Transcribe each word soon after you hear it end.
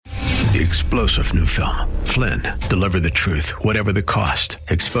The explosive new film, Flynn, deliver the truth, whatever the cost,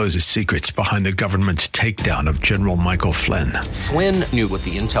 exposes secrets behind the government's takedown of General Michael Flynn. Flynn knew what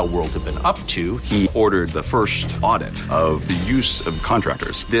the intel world had been up to. He ordered the first audit of the use of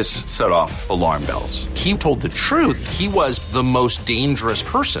contractors. This set off alarm bells. He told the truth. He was the most dangerous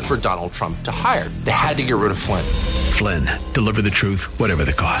person for Donald Trump to hire. They had to get rid of Flynn. Flynn, deliver the truth, whatever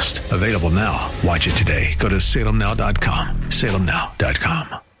the cost. Available now. Watch it today. Go to salemnow.com.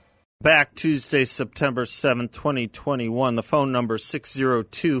 salemnow.com. Back Tuesday, September 7th, 2021. The phone number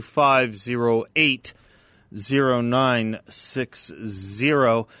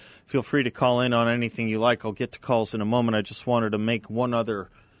 602-508-0960. Feel free to call in on anything you like. I'll get to calls in a moment. I just wanted to make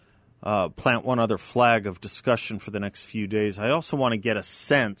plant one other flag of discussion for the next few days. I also want to get a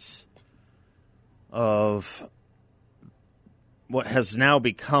sense of what has now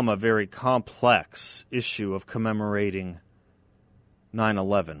become a very complex issue of commemorating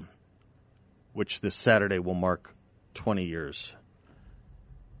 9/11. Which this Saturday will mark 20 years.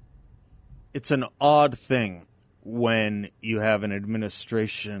 It's an odd thing when you have an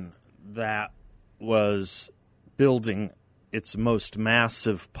administration that was building its most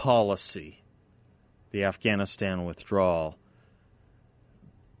massive policy, the Afghanistan withdrawal,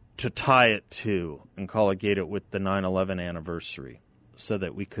 to tie it to and colligate it with the 9/11 anniversary so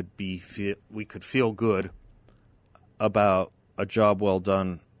that we could feel good about a job well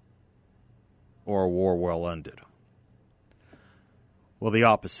done or a war well ended. Well, the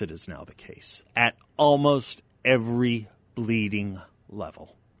opposite is now the case at almost every bleeding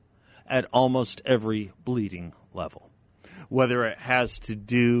level. At almost every bleeding level. Whether it has to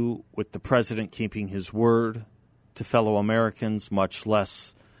do with the president keeping his word to fellow Americans, much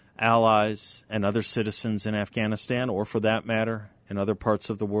less allies and other citizens in Afghanistan, or for that matter, in other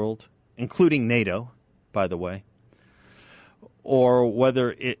parts of the world, including NATO, by the way, or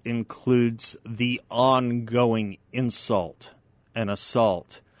whether it includes the ongoing insult and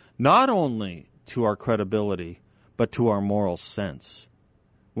assault, not only to our credibility, but to our moral sense,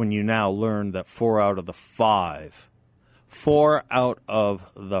 when you now learn that 4 out of the 5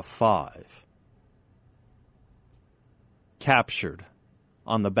 captured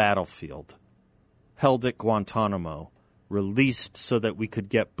on the battlefield, held at Guantanamo, released so that we could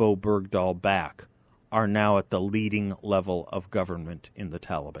get Bo Bergdahl back, are now at the leading level of government in the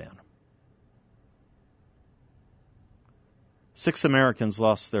Taliban. 6 Americans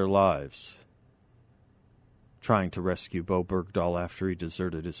lost their lives trying to rescue Bo Bergdahl after he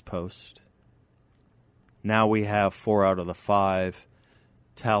deserted his post. Now we have 4 out of the 5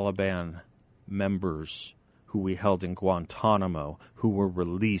 Taliban members who we held in Guantanamo who were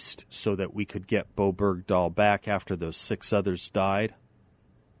released so that we could get Bo Bergdahl back after those 6 others died,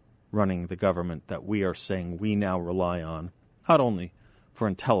 running the government that we are saying we now rely on, not only for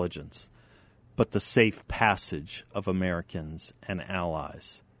intelligence, but the safe passage of Americans and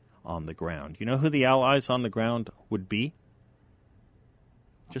allies on the ground. You know who the allies on the ground would be?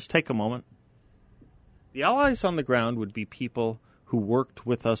 Just take a moment. The allies on the ground would be people who worked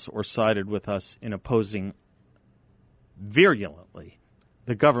with us or sided with us in opposing virulently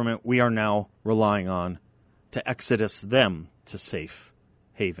the government we are now relying on to exodus them to safe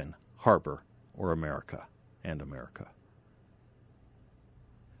haven, harbor, or America and America.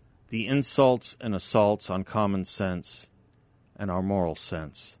 The insults and assaults on common sense and our moral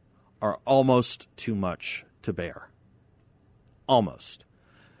sense are almost too much to bear. Almost.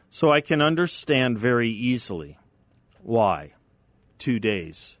 So I can understand very easily why 2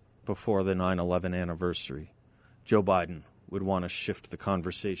 days before the 9/11 anniversary, Joe Biden would want to shift the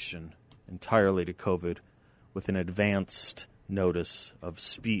conversation entirely to COVID with an advanced notice of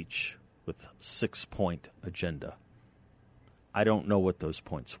speech with 6-point agenda. I don't know what those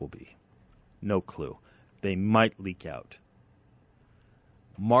points will be. No clue. They might leak out.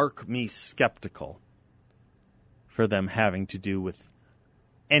 Mark me skeptical for them having to do with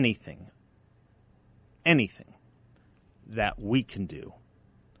anything that we can do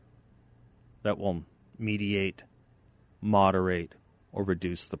that will mediate, moderate, or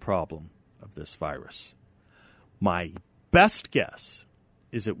reduce the problem of this virus. My best guess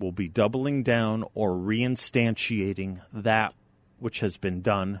is it will be doubling down or reinstantiating that which has been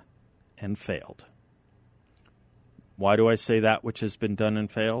done and failed. Why do I say that which has been done and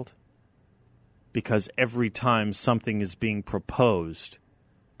failed? Because every time something is being proposed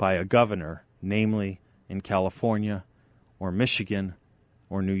by a governor, namely in California or Michigan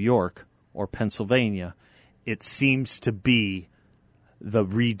or New York or Pennsylvania, it seems to be the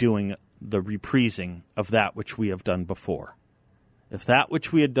reprising of that which we have done before. If that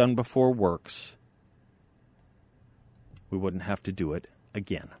which we had done before works, we wouldn't have to do it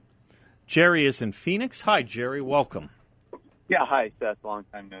again. Jerry is in Phoenix. Hi, Jerry. Welcome. Yeah, hi, Seth. Long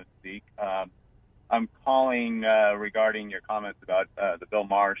time no speak. I'm calling regarding your comments about the Bill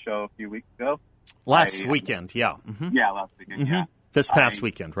Maher show a few weeks ago. Last weekend, yeah. Mm-hmm. Yeah, last weekend, yeah. This past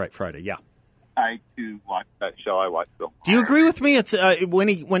weekend, right, Friday, yeah. I, too, watched that show. I watched Bill Maher. Do you agree with me? It's when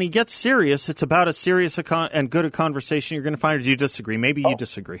he gets serious, it's about as serious and good a conversation you're going to find, or do you disagree? Maybe you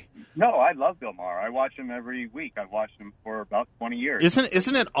disagree. No, I love Bill Maher. I watch him every week. I've watched him for about 20 years.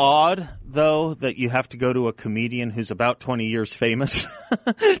 Isn't it odd, though, that you have to go to a comedian who's about 20 years famous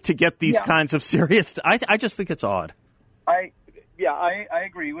to get these kinds of serious... I just think it's odd. I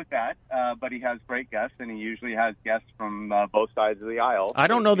agree with that, but he has great guests, and he usually has guests from both sides of the aisle. I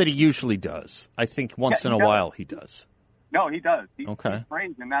don't know that he usually does. I think once in a while he does. No, he does. He's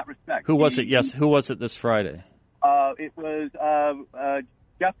praised in that respect. Who was it? Yes, who was it this Friday? It was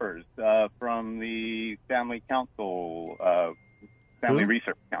Jeffers from the Family Council, Family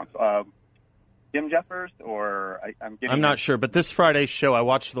Research Council. Jim Jeffers, or I'm not sure, but this Friday's show, I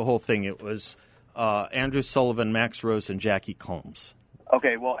watched the whole thing. It was Andrew Sullivan, Max Rose, and Jackie Combs.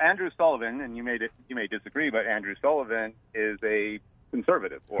 Okay, well, Andrew Sullivan, and you may disagree, but Andrew Sullivan is a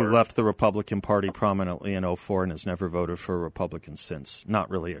conservative. Who left the Republican Party prominently in 2004 and has never voted for a Republican since. Not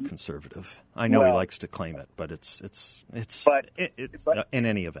really a conservative. I know he likes to claim it, but it's in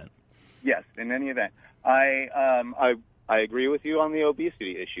any event. Yes, in any event. I agree with you on the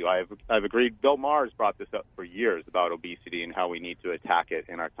obesity issue. I've agreed. Bill Maher has brought this up for years about obesity and how we need to attack it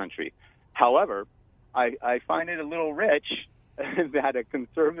in our country. However, I find it a little rich that a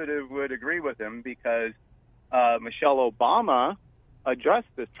conservative would agree with him because Michelle Obama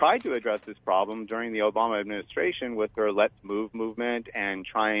tried to address this problem during the Obama administration with her Let's Move movement and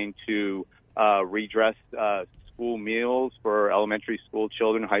trying to redress school meals for elementary school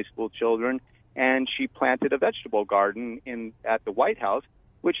children, high school children, and she planted a vegetable garden at the White House,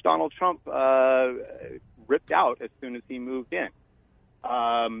 which Donald Trump ripped out as soon as he moved in.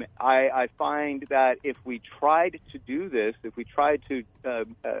 I find that if we tried to do this, if we tried to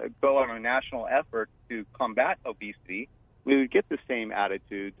go on a national effort to combat obesity, we would get the same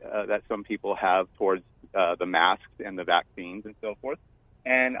attitude that some people have towards the masks and the vaccines and so forth.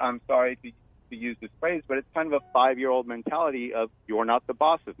 And I'm sorry to use this phrase, but it's kind of a 5-year-old mentality of you're not the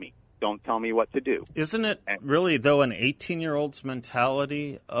boss of me. Don't tell me what to do. Isn't it really, though, an 18-year-old's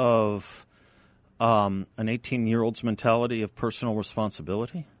mentality of personal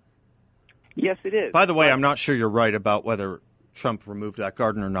responsibility? Yes, it is. By the way, I'm not sure you're right about whether Trump removed that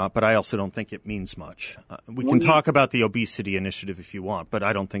garden or not, but I also don't think it means much. We can talk about the obesity initiative if you want, but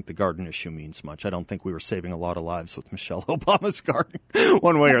I don't think the garden issue means much. I don't think we were saving a lot of lives with Michelle Obama's garden,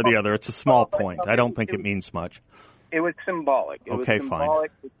 one way or the other. It's a small point. I don't think it means much. It was symbolic. It was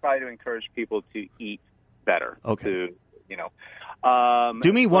symbolic to try to encourage people to eat better. Okay.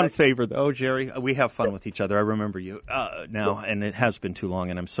 Do me one favor, though, Jerry. We have fun with each other. I remember you now, and it has been too long,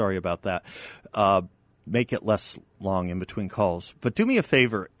 and I'm sorry about that. Make it less long in between calls. But do me a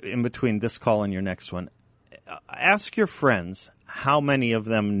favor in between this call and your next one. Ask your friends how many of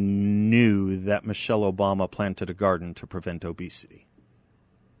them knew that Michelle Obama planted a garden to prevent obesity.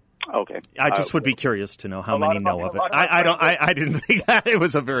 Okay. I just would be curious to know how many know of it. I didn't think that it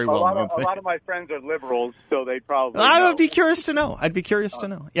was a very well-known thing. A lot of my friends are liberals, so they probably I would be curious to know. I'd be curious to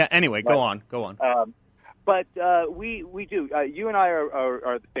know. Yeah, anyway, go on. But we do. You and I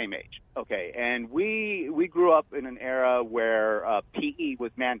are the same age, okay? And we grew up in an era where PE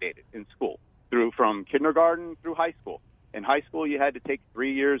was mandated in school, from kindergarten through high school. In high school, you had to take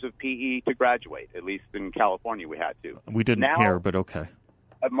 3 years of PE to graduate. At least in California, we had to. We didn't here, but okay.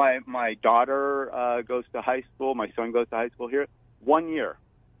 My daughter goes to high school. My son goes to high school here. 1 year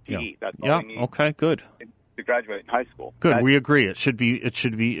PE. Yeah. That's all we need. Okay, good. To graduate in high school. Good. We agree. It should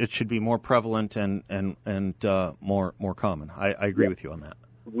be more prevalent and more common. I agree with you on that.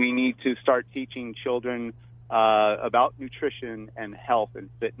 We need to start teaching children about nutrition and health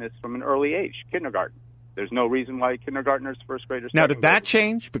and fitness from an early age, kindergarten. There's no reason why kindergartners, first graders. Now, did that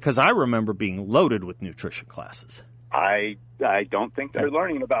change? Because I remember being loaded with nutrition classes. I don't think they're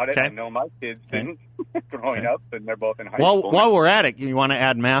learning about it. Okay. I know my kids didn't growing up, and they're both in high school. While we're at it, you want to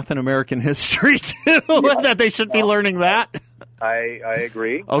add math and American history, too? Yeah. That they should be learning that? I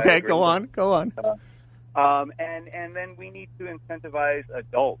agree. Okay, go on. And then we need to incentivize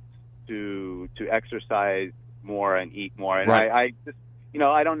adults to exercise more and eat more. And right. I just,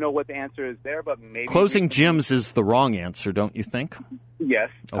 I don't know what the answer is there, but maybe... Closing gyms is the wrong answer, don't you think? Yes.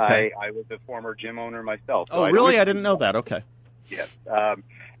 Okay. I was a former gym owner myself. So really? I didn't know that. Okay. Yes.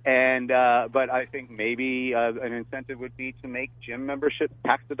 But I think maybe an incentive would be to make gym membership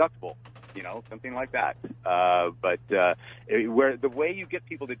tax deductible. something like that. Where the way you get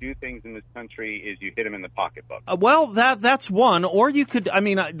people to do things in this country is you hit them in the pocketbook. That's one. Or you could,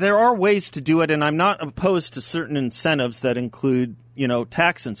 there are ways to do it, and I'm not opposed to certain incentives that include,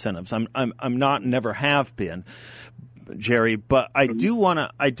 tax incentives. I'm not, never have been, Jerry. But I do want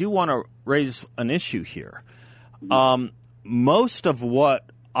to raise an issue here. Most of what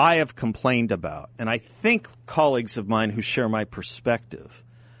I have complained about, and I think colleagues of mine who share my perspective,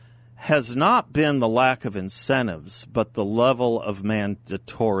 has not been the lack of incentives, but the level of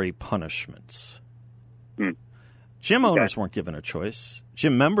mandatory punishments. Gym owners weren't given a choice.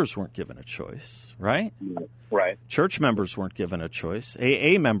 Gym members weren't given a choice, right? Right. Church members weren't given a choice.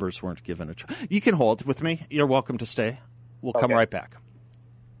 AA members weren't given a choice. You can hold with me. You're welcome to stay. We'll come right back.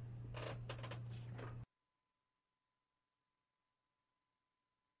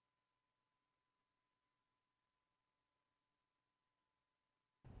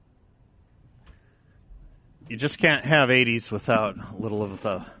 You just can't have 80s without a little of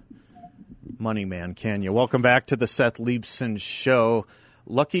the money man, can you? Welcome back to the Seth Leibsohn Show.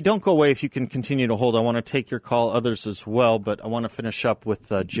 Lucky, don't go away if you can continue to hold. I want to take your call, others as well, but I want to finish up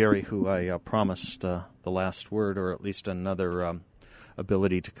with Jerry, who I promised the last word, or at least another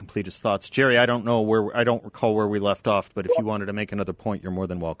ability to complete his thoughts. Jerry, I don't recall where we left off, but if you wanted to make another point, you're more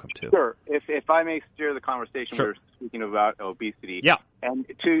than welcome to. Sure. If I may steer the conversation, We're speaking about obesity. Yeah. And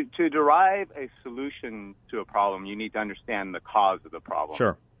to derive a solution to a problem, you need to understand the cause of the problem.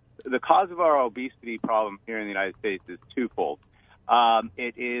 Sure. The cause of our obesity problem here in the United States is twofold.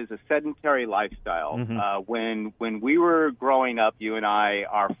 It is a sedentary lifestyle. When we were growing up, you and I,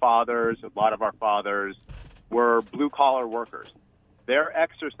 a lot of our fathers were blue-collar workers. Their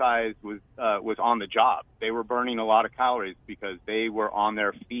exercise was on the job. They were burning a lot of calories because they were on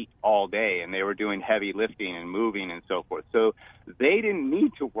their feet all day, and they were doing heavy lifting and moving and so forth. So they didn't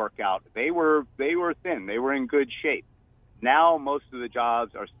need to work out. They were thin. They were in good shape. Now most of the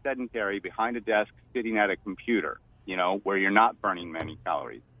jobs are sedentary, behind a desk, sitting at a computer, where you're not burning many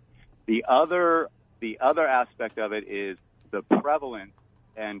calories. The other aspect of it is the prevalence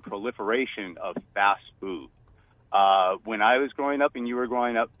and proliferation of fast food. When I was growing up and you were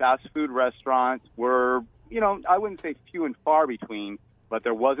growing up, fast food restaurants were, I wouldn't say few and far between, but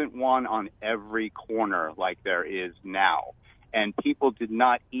there wasn't one on every corner like there is now. And people did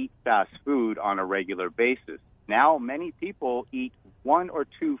not eat fast food on a regular basis. Now many people eat 1 or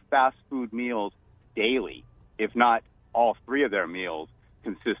 2 fast food meals daily, if not all 3 of their meals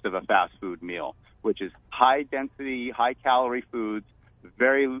consist of a fast food meal, which is high-density, high-calorie foods,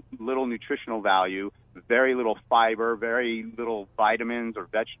 very little nutritional value, very little fiber, very little vitamins or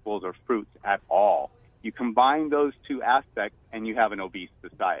vegetables or fruits at all. You combine those 2 aspects and you have an obese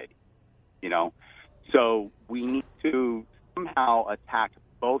society, So we need to somehow attack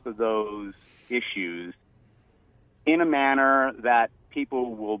both of those issues in a manner that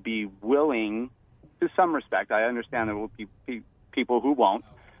people will be willing, to some respect. I understand there will be people who won't,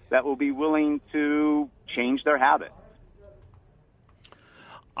 that will be willing to change their habits.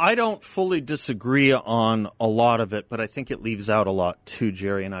 I don't fully disagree on a lot of it, but I think it leaves out a lot too,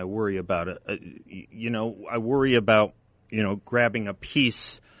 Jerry, and I worry about it. I worry about, grabbing a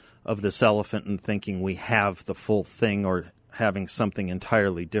piece of this elephant and thinking we have the full thing or having something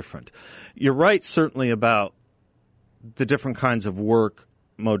entirely different. You're right, certainly, about the different kinds of work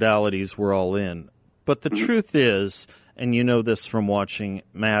modalities we're all in. But the truth is, and you know this from watching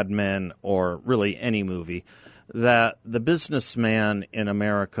Mad Men or really any movie, that the businessman in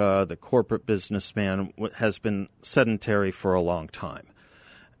America, the corporate businessman, has been sedentary for a long time.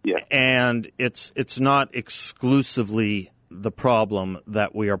 Yeah. And it's not exclusively the problem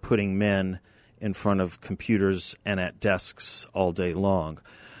that we are putting men in front of computers and at desks all day long.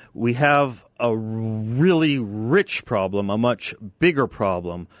 We have a really rich problem, a much bigger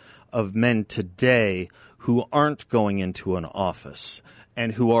problem of men today who aren't going into an office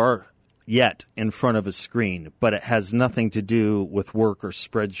and who are yet in front of a screen, but it has nothing to do with work or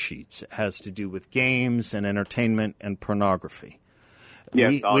spreadsheets. It has to do with games and entertainment and pornography.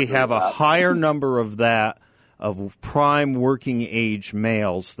 Yes, we have a higher number of that, of prime working age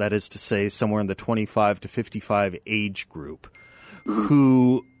males, that is to say somewhere in the 25 to 55 age group,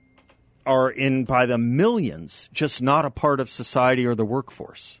 who are in by the millions, just not a part of society or the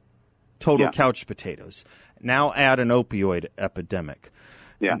workforce. Total couch potatoes. Now add an opioid epidemic.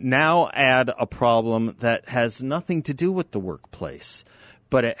 Yeah. Now add a problem that has nothing to do with the workplace,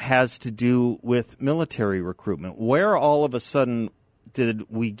 but it has to do with military recruitment. Where all of a sudden did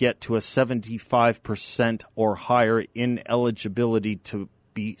we get to a 75% or higher ineligibility to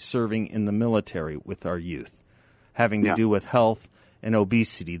be serving in the military with our youth, having to do with health and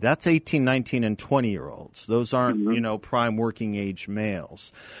obesity. That's 18, 19, and 20-year-olds. Those aren't, prime working age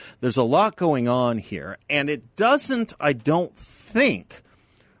males. There's a lot going on here, and it doesn't, I don't think,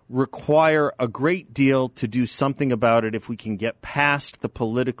 require a great deal to do something about it if we can get past the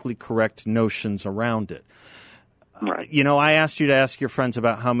politically correct notions around it. Right. I asked you to ask your friends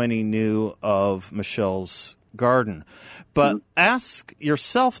about how many knew of Michelle's garden, but ask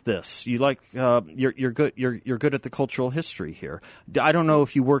yourself this: you're good. You're good at the cultural history here. I don't know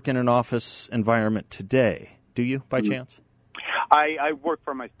if you work in an office environment today. Do you, by chance? I work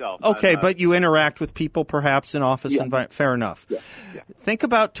for myself. Okay, but you interact with people perhaps in office environment. Fair enough. Yeah. Think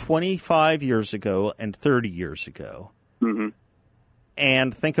about 25 years ago and 30 years ago,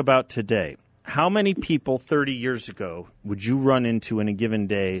 and think about today. How many people 30 years ago would you run into in a given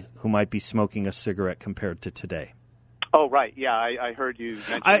day who might be smoking a cigarette compared to today? Oh, right. Yeah, I heard you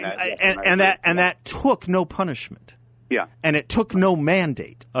mention that. And that took no punishment. Yeah. And it took no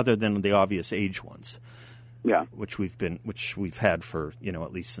mandate other than the obvious age ones. Yeah. Which we've had for,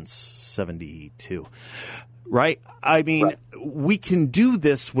 at least since 72. Right? I mean, we can do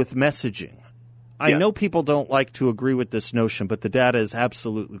this with messaging. I know people don't like to agree with this notion, but the data is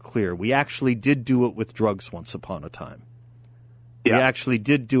absolutely clear. We actually did do it with drugs once upon a time. Yeah. We actually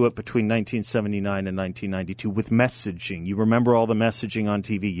did do it between 1979 and 1992 with messaging. You remember all the messaging on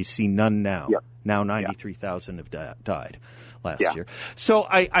TV. You see none now. Yep. Now 93,000 have died last year. So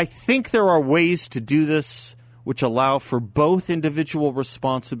I think there are ways to do this which allow for both individual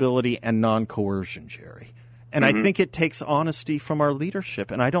responsibility and non-coercion, Jerry. And I think it takes honesty from our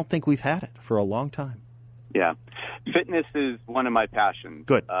leadership, and I don't think we've had it for a long time. Yeah. Fitness is one of my passions.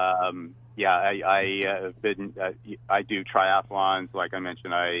 Good. I do triathlons. Like I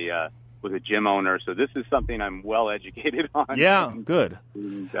mentioned, I was a gym owner, so this is something I'm well educated on. Yeah, good.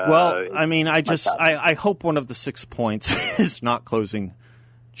 And, I mean, I hope one of the 6 points is not closing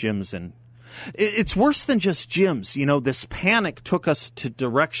gyms and it's worse than just gyms. This panic took us to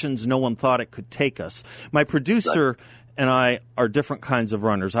directions no one thought it could take us. My producer and I are different kinds of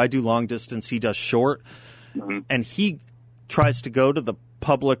runners. I do long distance. He does short. And he tries to go to the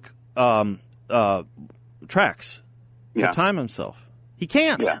public tracks to time himself. He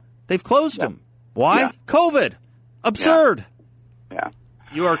can't. Yeah. They've closed him. Why? Yeah. COVID. Absurd. Yeah.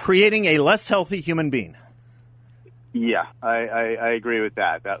 You are creating a less healthy human being. Yeah, I agree with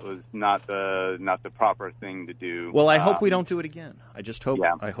that. That was not the proper thing to do. Well, I hope we don't do it again. I just hope.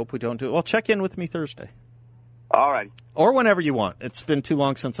 Yeah. I hope we don't do it. Well, check in with me Thursday. All right. Or whenever you want. It's been too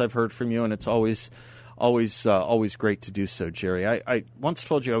long since I've heard from you, and it's always great to do so, Jerry. I once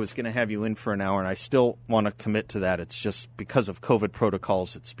told you I was going to have you in for an hour, and I still want to commit to that. It's just because of COVID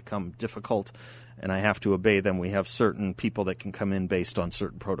protocols, it's become difficult, and I have to obey them. We have certain people that can come in based on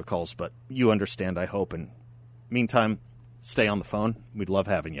certain protocols, but you understand, I hope, and meantime, stay on the phone. We'd love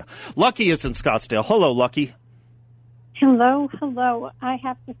having you. Lucky is in Scottsdale. Hello, Lucky. Hello. I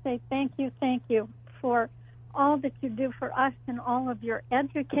have to say thank you for all that you do for us and all of your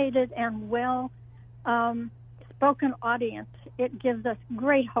educated and well-spoken audience. It gives us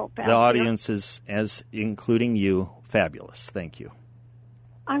great hope. The audience is, as including you, fabulous. Thank you.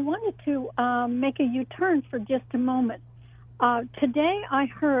 I wanted to make a U-turn for just a moment. Today I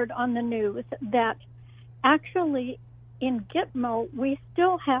heard on the news that actually, in Gitmo, we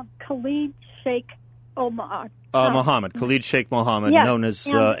still have Khalid Sheikh Mohammed. Khalid Sheikh Mohammed, yes, known as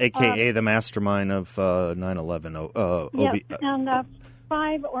a.k.a. the mastermind of 9/11. Yes, and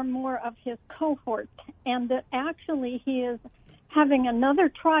 5 or more of his cohorts, and that actually he is having another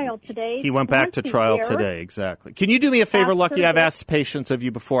trial today. He went back to trial today, exactly. Can you do me a favor, Lucky? I've asked patience of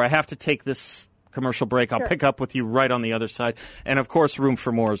you before. I have to take this commercial break. I'll pick up with you right on the other side. And, of course, room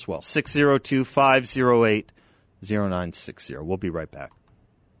for more as well. 602-508-0960. We'll be right back.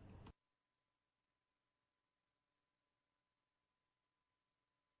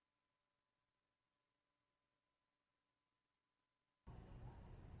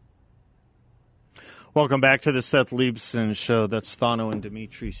 Welcome back to the Seth Leibsohn Show. That's Thano and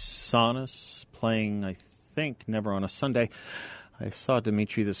Dimitri Sonis playing, I think, Never on a Sunday. I saw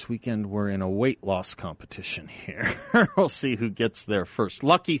Dimitri this weekend. We're in a weight loss competition here. We'll see who gets there first.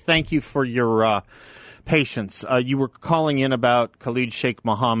 Lucky, thank you for your patience. You were calling in about Khalid Sheikh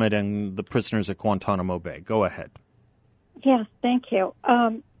Mohammed and the prisoners at Guantanamo Bay. Go ahead. Yes, thank you.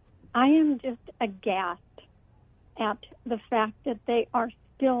 I am just aghast at the fact that they are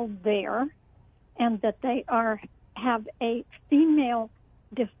still there and that they have a female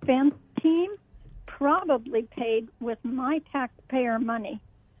defense team probably paid with my taxpayer money.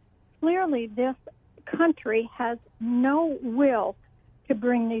 Clearly, this country has no will to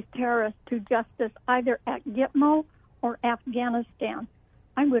bring these terrorists to justice either at Gitmo or Afghanistan.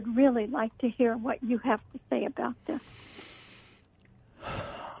 I would really like to hear what you have to say about this.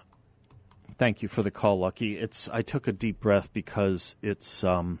 Thank you for the call, Lucky. I took a deep breath because it's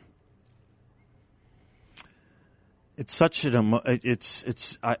such an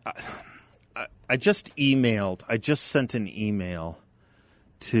I just sent an email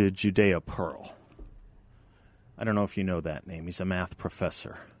to Judea Pearl. I don't know if you know that name. He's a math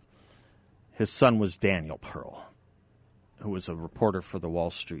professor. His son was Daniel Pearl, who was a reporter for the Wall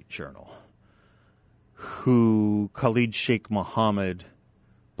Street Journal, who Khalid Sheikh Mohammed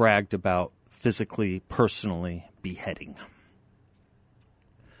bragged about physically, personally beheading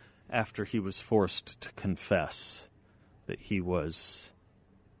after he was forced to confess that he was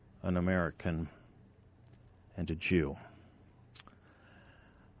an American and a Jew.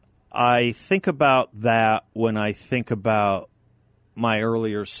 I think about that when I think about my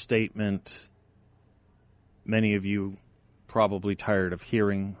earlier statement. Many of you probably tired of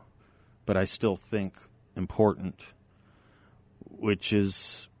hearing, but I still think important, which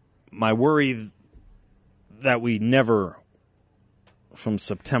is my worry that we never, from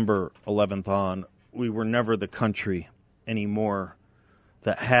September 11th on, we were never the country anymore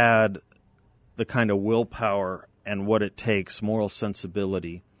that had the kind of willpower and what it takes, moral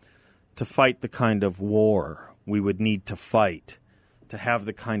sensibility, to fight the kind of war we would need to fight, to have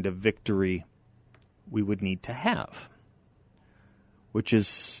the kind of victory we would need to have, which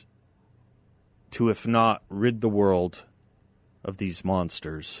is to, if not rid the world of these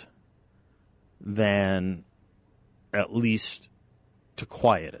monsters, then at least to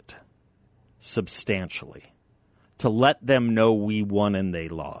quiet it substantially, to let them know we won and they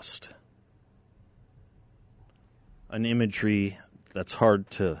lost. An imagery that's hard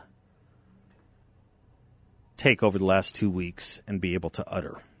to take over the last 2 weeks and be able to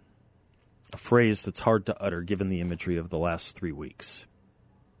utter. A phrase that's hard to utter given the imagery of the last 3 weeks.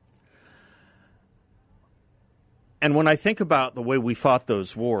 And when I think about the way we fought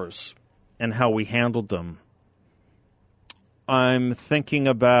those wars and how we handled them, I'm thinking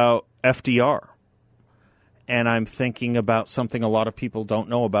about FDR. And I'm thinking about something a lot of people don't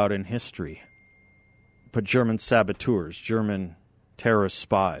know about in history. But German saboteurs, German terrorist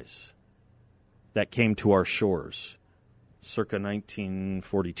spies that came to our shores circa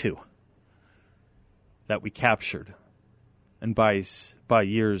 1942 that we captured and by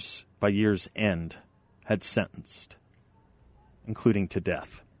year's end had sentenced, including to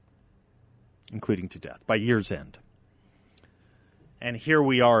death, by year's end. And here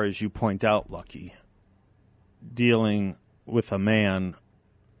we are, as you point out, Lucky, dealing with a man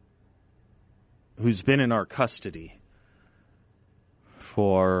who's been in our custody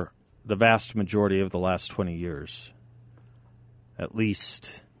for the vast majority of the last 20 years. At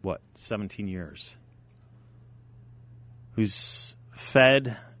least, 17 years. Who's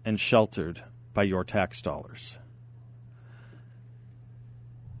fed and sheltered by your tax dollars.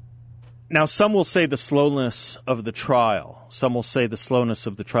 Now, some will say the slowness of the trial. Some will say the slowness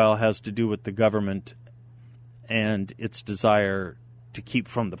of the trial has to do with the government and its desire to keep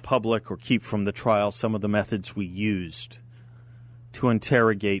from the public or keep from the trial some of the methods we used to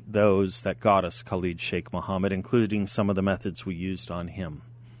interrogate those that got us Khalid Sheikh Mohammed, including some of the methods we used on him.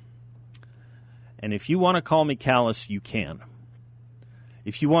 And if you want to call me callous, you can.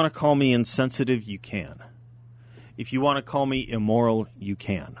 If you want to call me insensitive, you can. If you want to call me immoral, you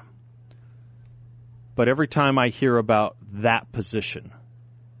can. But every time I hear about that position,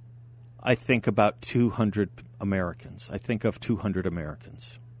 I think about 200 Americans. I think of 200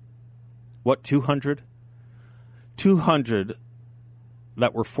 Americans. What 200? 200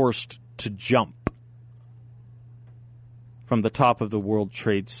 that were forced to jump from the top of the World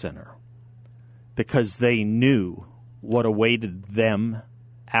Trade Center because they knew what awaited them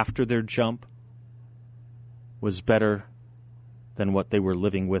after their jump was better than what they were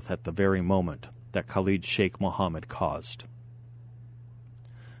living with at the very moment that Khalid Sheikh Mohammed caused.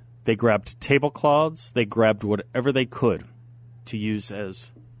 They grabbed tablecloths, they grabbed whatever they could to use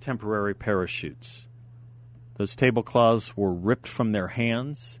as temporary parachutes. Those tablecloths were ripped from their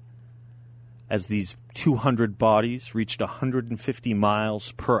hands as these 200 bodies reached 150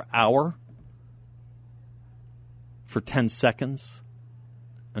 miles per hour for 10 seconds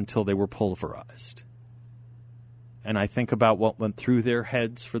until they were pulverized. And I think about what went through their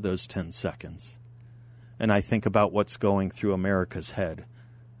heads for those 10 seconds. And I think about what's going through America's head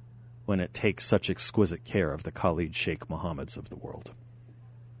when it takes such exquisite care of the Khalid Sheikh Mohammeds of the world.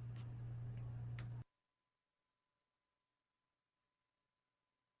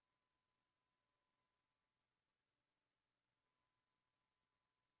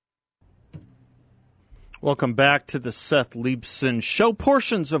 Welcome back to the Seth Leibsohn Show,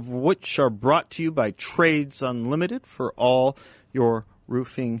 portions of which are brought to you by Trades Unlimited for all your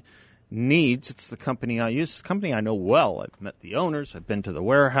roofing needs. It's the company I use. It's a company I know well. I've met the owners. I've been to the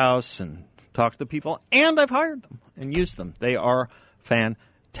warehouse and talked to the people, and I've hired them and used them. They are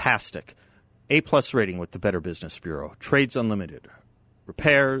fantastic. A-plus rating with the Better Business Bureau. Trades Unlimited.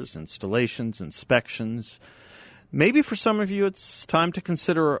 Repairs, installations, inspections. Maybe for some of you it's time to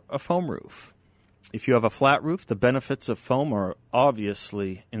consider a foam roof. If you have a flat roof, the benefits of foam are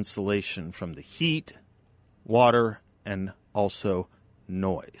obviously insulation from the heat, water, and also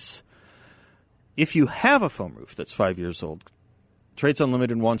noise. If you have a foam roof that's 5 years old, Trades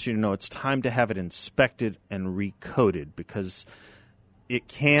Unlimited wants you to know it's time to have it inspected and recoated because it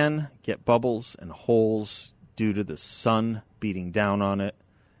can get bubbles and holes due to the sun beating down on it.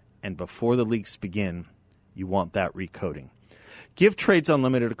 And before the leaks begin, you want that recoating. Give Trades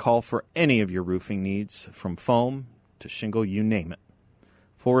Unlimited a call for any of your roofing needs, from foam to shingle, you name it.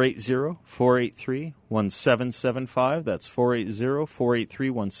 480-483-1775. That's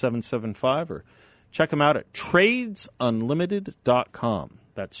 480-483-1775. Or check them out at tradesunlimited.com.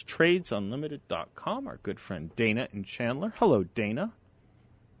 That's tradesunlimited.com. Our good friend Dana in Chandler. Hello, Dana.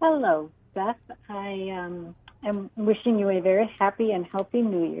 Hello, Beth. I am wishing you a very happy and healthy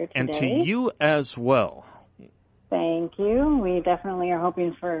New Year today. And to you as well. Thank you. We definitely are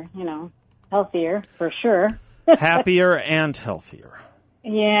hoping for, healthier, for sure. Happier and healthier.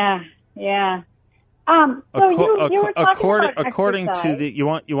 Yeah. So you were talking about according exercise. to the, you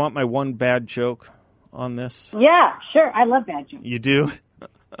want my one bad joke on this? Yeah, sure. I love bad jokes. You do?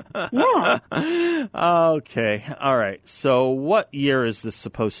 Yeah. Okay. All right. So what year is this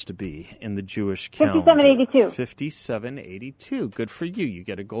supposed to be in the Jewish calendar? 5782. 5782. Good for you. You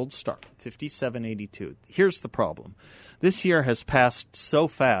get a gold star. 5782. Here's the problem. This year has passed so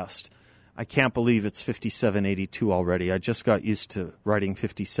fast, I can't believe it's 5782 already. I just got used to writing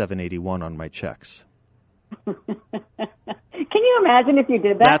 5781 on my checks. Can you imagine if you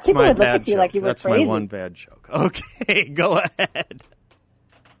did that? That's People my would look bad at you joke. like you were That's crazy. my one bad joke. Okay, go ahead.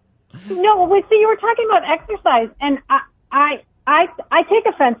 No, see, you were talking about exercise, and I take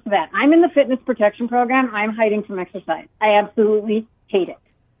offense to that. I'm in the fitness protection program. I'm hiding from exercise. I absolutely hate it.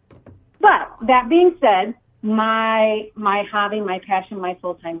 But that being said, my hobby, my passion, my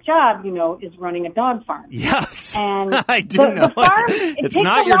full-time job, is running a dog farm. Yes, and I do know. The farm, it's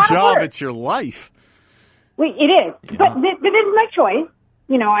not your job; it's your life. It is, yeah. But it is my choice.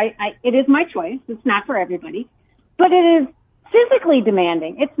 It is my choice. It's not for everybody, but it is physically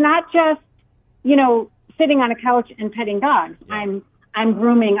demanding. It's not just, sitting on a couch and petting dogs. Yeah. I'm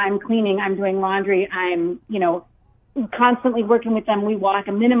grooming, I'm cleaning, I'm doing laundry, I'm, constantly working with them. We walk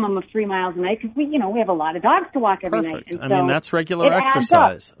a minimum of 3 miles a night because we have a lot of dogs to walk every Perfect. night. And I mean, that's regular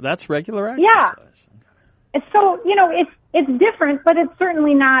exercise. That's regular exercise. Yeah. Okay. So, it's different, but it's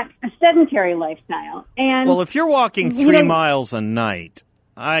certainly not a sedentary lifestyle. And well, if you're walking 3 miles a night,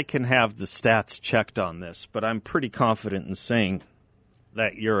 I can have the stats checked on this, but I'm pretty confident in saying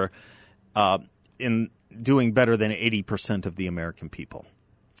that you're in doing better than 80% of the American people.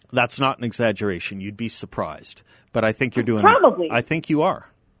 That's not an exaggeration. You'd be surprised. But I think you're doing... Probably. I think you are.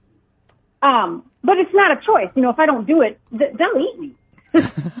 But it's not a choice. If I don't do it, they'll eat me.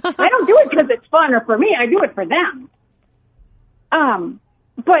 I don't do it because it's fun or for me. I do it for them.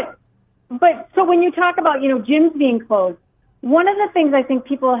 But so when you talk about, gyms being closed, one of the things I think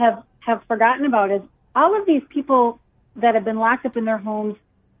people have forgotten about is all of these people that have been locked up in their homes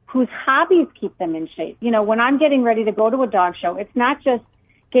whose hobbies keep them in shape. When I'm getting ready to go to a dog show, it's not just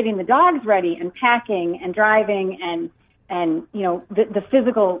getting the dogs ready and packing and driving and the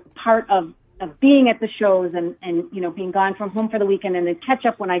physical part of being at the shows and being gone from home for the weekend and then catch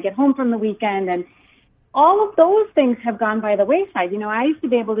up when I get home from the weekend. And all of those things have gone by the wayside. I used to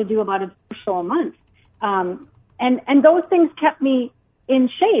be able to do about a show a month. And those things kept me in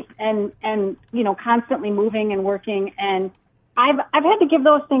shape and constantly moving and working. And I've had to give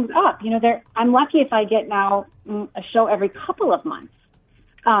those things up. I'm lucky if I get now a show every couple of months.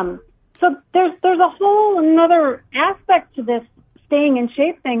 So there's a whole another aspect to this staying in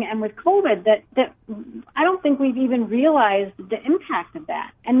shape thing. And with COVID that I don't think we've even realized the impact of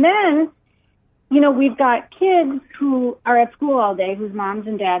that. And then, we've got kids who are at school all day, whose moms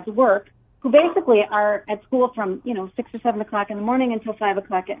and dads work, who basically are at school from, 6 or 7 o'clock in the morning until 5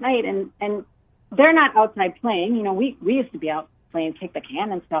 o'clock at night. And they're not outside playing. We used to be out playing kick the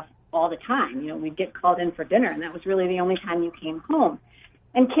can and stuff all the time. We'd get called in for dinner, and that was really the only time you came home.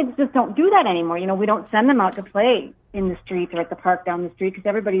 And kids just don't do that anymore. We don't send them out to play in the street or at the park down the street because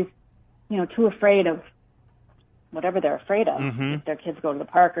everybody's, too afraid of whatever they're afraid of. Mm-hmm. If their kids go to the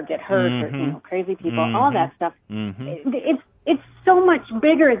park or get hurt mm-hmm. or crazy people, mm-hmm. all that stuff. Mm-hmm. It's so much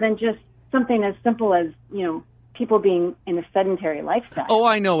bigger than just something as simple as people being in a sedentary lifestyle. Oh,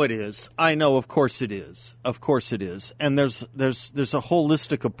 I know it is. I know, of course it is. Of course it is. And there's a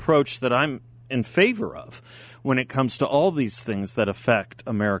holistic approach that I'm in favor of when it comes to all these things that affect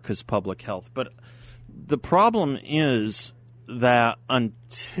America's public health. But the problem is that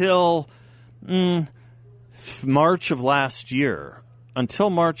until March of last year,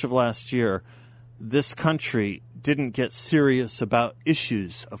 this country didn't get serious about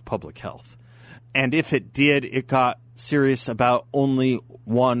issues of public health. And if it did, it got serious about only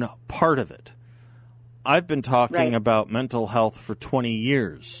one part of it. I've been talking about mental health for 20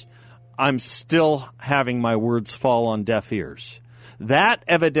 years. I'm still having my words fall on deaf ears. That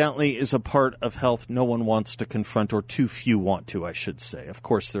evidently is a part of health no one wants to confront, or too few want to, I should say. Of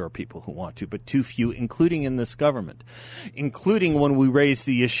course there are people who want to, but too few, including in this government, including when we raise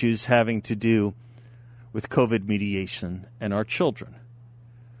the issues having to do with COVID mediation and our children.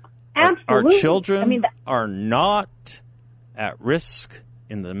 Absolutely. Our children are not at risk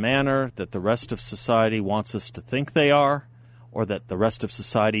in the manner that the rest of society wants us to think they are, or that the rest of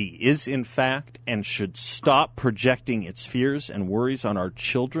society is in fact, and should stop projecting its fears and worries on our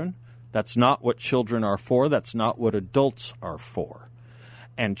children. That's not what children are for. That's not what adults are for.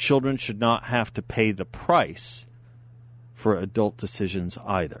 And children should not have to pay the price for adult decisions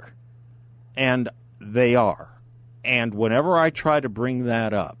either. And they are. And whenever I try to bring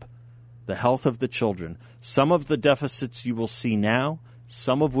that up, the health of the children, some of the deficits you will see now,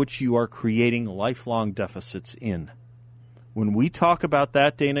 some of which you are creating lifelong deficits in. When we talk about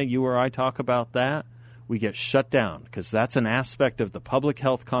that, Dana, you or I talk about that, we get shut down because that's an aspect of the public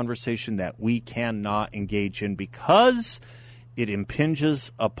health conversation that we cannot engage in because it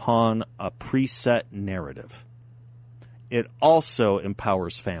impinges upon a preset narrative. It also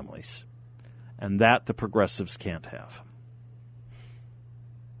empowers families, and that the progressives can't have.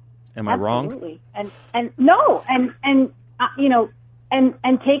 Am I wrong? Absolutely. And no, and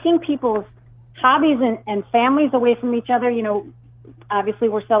taking people's hobbies and families away from each other. Obviously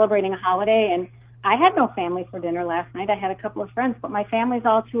we're celebrating a holiday, and I had no family for dinner last night. I had a couple of friends, but my family's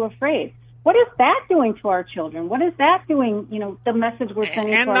all too afraid. What is that doing to our children? What is that doing, the message we're sending to our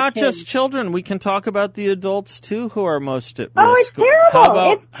kids? And not just children. We can talk about the adults, too, who are most at risk. Oh, it's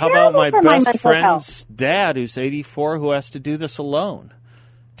terrible. How about my best friend's dad, who's 84, who has to do this alone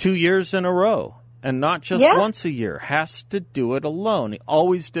 2 years in a row? And not just once a year, has to do it alone. He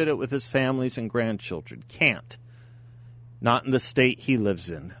always did it with his families and grandchildren. Can't. Not in the state he lives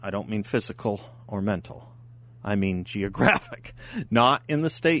in. I don't mean physical or mental. I mean geographic. Not in the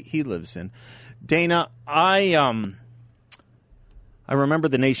state he lives in. Dana, I remember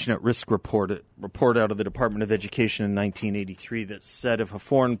the Nation at Risk report out of the Department of Education in 1983 that said if a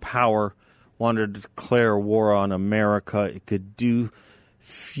foreign power wanted to declare war on America, it could do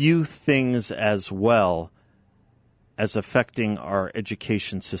few things as well as affecting our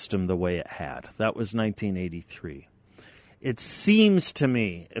education system the way it had. That was 1983. It seems to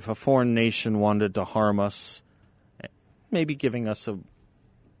me if a foreign nation wanted to harm us, maybe giving us a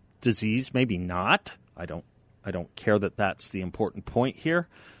disease, maybe not. I don't care that that's the important point here.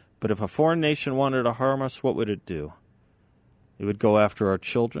 But if a foreign nation wanted to harm us, what would it do? It would go after our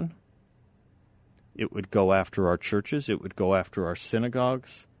children. It would go after our churches, it would go after our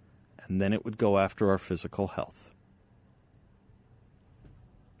synagogues, and then it would go after our physical health.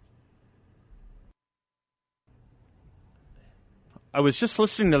 I was just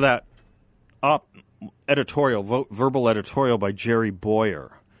listening to that verbal editorial by Jerry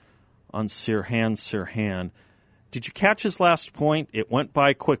Boyer on Sirhan. Did you catch his last point? It went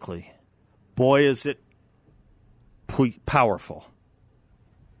by quickly. Boy, is it powerful.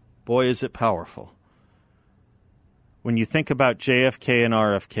 Boy, is it powerful. When you think about JFK and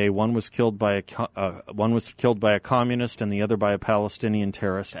RFK, one was killed by a communist and the other by a Palestinian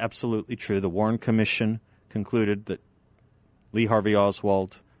terrorist. Absolutely true. The Warren Commission concluded that Lee Harvey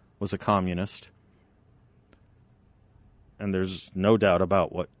Oswald was a communist. And there's no doubt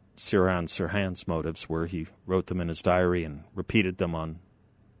about what Sirhan's motives were. He wrote them in his diary and repeated them on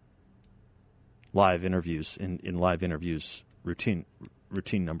live interviews, routine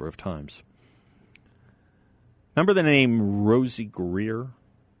number of times. Remember the name Rosie Greer?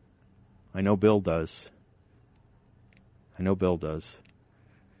 I know Bill does. I don't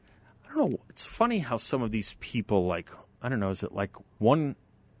know. It's funny how some of these people, is it like one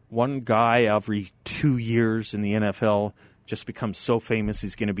guy every 2 years in the NFL just becomes so famous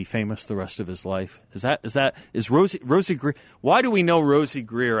he's going to be famous the rest of his life? Is Rosey Grier? Why do we know Rosey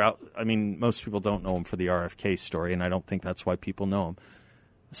Grier? I mean, most people don't know him for the RFK story, and I don't think that's why people know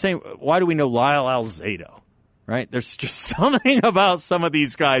him. Why do we know Lyle Alzado? Right? There's just something about some of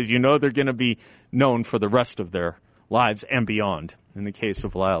these guys. You know they're going to be known for the rest of their lives and beyond. In the case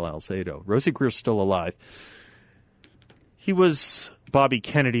of Lyle Alzado, Rosey Grier's still alive. He was Bobby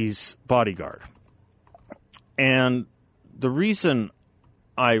Kennedy's bodyguard, and the reason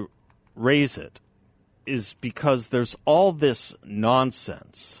I raise it is because there's all this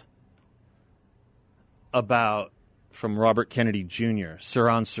nonsense about, from Robert Kennedy Jr.,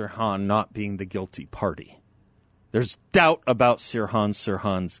 Sirhan Sirhan not being the guilty party. There's doubt about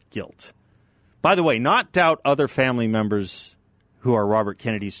Sirhan's guilt. By the way, not doubt other family members who are Robert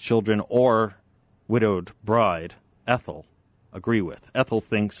Kennedy's children or widowed bride, Ethel, agree with. Ethel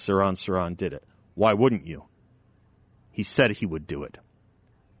thinks Sirhan did it. Why wouldn't you? He said he would do it.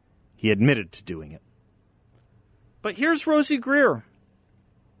 He admitted to doing it. But here's Rosey Grier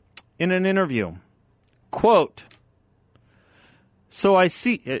in an interview. Quote, so I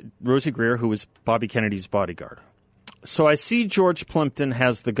see, Rosey Grier, who was Bobby Kennedy's bodyguard. So I see George Plimpton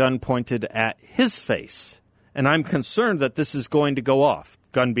has the gun pointed at his face, and I'm concerned that this is going to go off,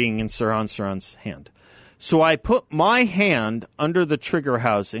 gun being in Sirhan's hand. So I put my hand under the trigger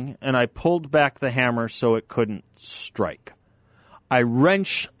housing, and I pulled back the hammer so it couldn't strike. I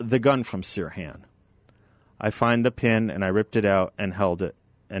wrenched the gun from Sirhan. I find the pin, and I ripped it out and held it,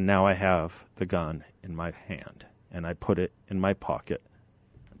 and now I have the gun in my hand, and I put it in my pocket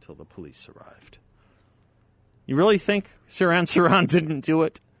until the police arrived. You really think Sirhan didn't do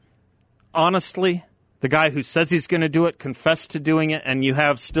it? Honestly? The guy who says he's going to do it confessed to doing it, and you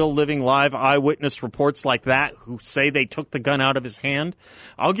have still living live eyewitness reports like that who say they took the gun out of his hand?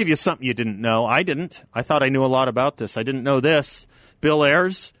 I'll give you something you didn't know. I didn't. I thought I knew a lot about this. I didn't know this. Bill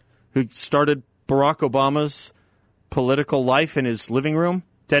Ayers, who started Barack Obama's political life in his living room,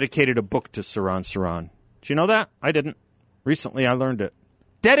 dedicated a book to Sirhan. Did you know that? I didn't. Recently I learned it.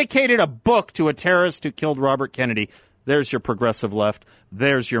 Dedicated a book to a terrorist who killed Robert Kennedy. There's your progressive left.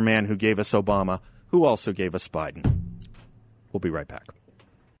 There's your man who gave us Obama, who also gave us Biden. We'll be right back.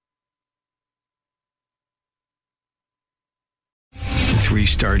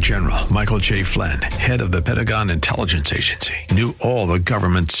 Three-star General Michael J. Flynn, head of the Pentagon Intelligence Agency, knew all the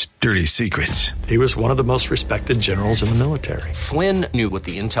government's dirty secrets. He was one of the most respected generals in the military. Flynn knew what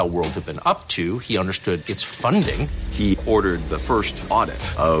the intel world had been up to. He understood its funding. He ordered the first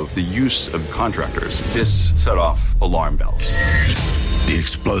audit of the use of contractors. This set off alarm bells. The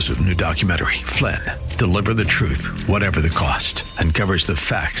explosive new documentary, Flynn, Deliver the Truth, Whatever the Cost, uncovers the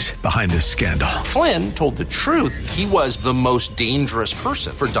facts behind this scandal. Flynn told the truth. He was the most dangerous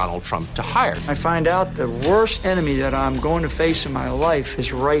person for Donald Trump to hire. I find out the worst enemy that I'm going to face in my life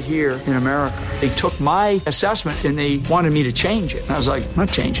is right here in America. They took my assessment and they wanted me to change it. And I was like, I'm not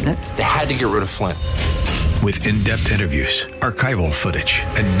changing it. They had to get rid of Flynn. With in-depth interviews, archival footage,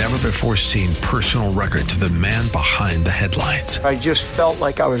 and never-before-seen personal records of the man behind the headlines. I just felt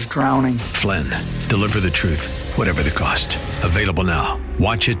like I was drowning. Flynn, Deliver the Truth, Whatever the Cost. Available now.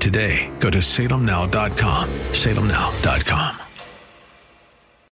 Watch it today. Go to salemnow.com. salemnow.com.